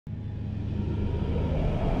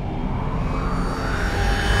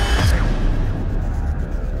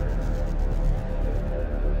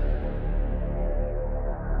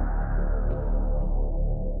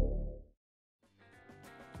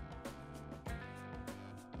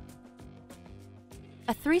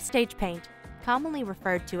A three-stage paint, commonly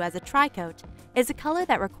referred to as a tri-coat, is a color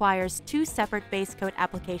that requires two separate base coat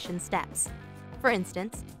application steps. For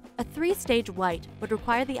instance, a three-stage white would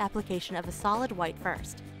require the application of a solid white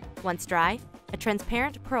first. Once dry, a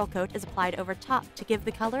transparent pearl coat is applied over top to give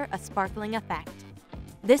the color a sparkling effect.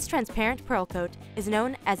 This transparent pearl coat is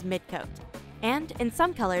known as mid-coat, and in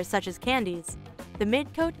some colors such as candies, the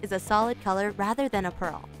mid-coat is a solid color rather than a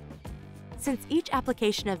pearl. Since each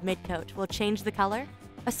application of mid-coat will change the color,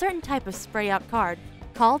 a certain type of spray-out card,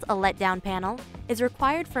 called a let-down panel, is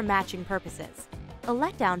required for matching purposes. A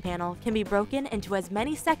let-down panel can be broken into as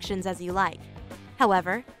many sections as you like.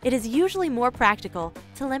 However, it is usually more practical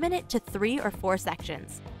to limit it to 3 or 4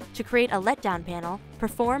 sections. To create a let-down panel,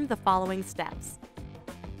 perform the following steps.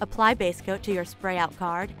 Apply base coat to your spray-out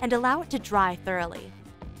card and allow it to dry thoroughly.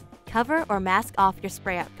 Cover or mask off your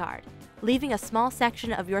spray-out card, leaving a small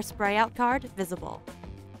section of your spray-out card visible.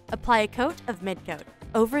 Apply a coat of mid-coat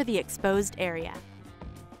over the exposed area.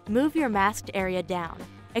 Move your masked area down,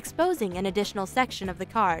 exposing an additional section of the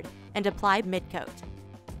card, and apply mid-coat.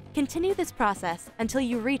 Continue this process until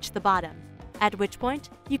you reach the bottom, at which point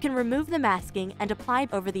you can remove the masking and apply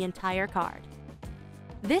over the entire card.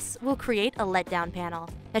 This will create a let-down panel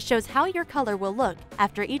that shows how your color will look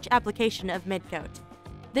after each application of mid-coat.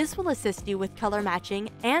 This will assist you with color matching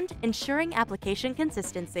and ensuring application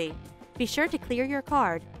consistency. Be sure to clear your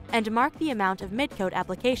card and mark the amount of mid-coat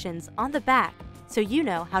applications on the back so you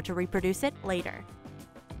know how to reproduce it later.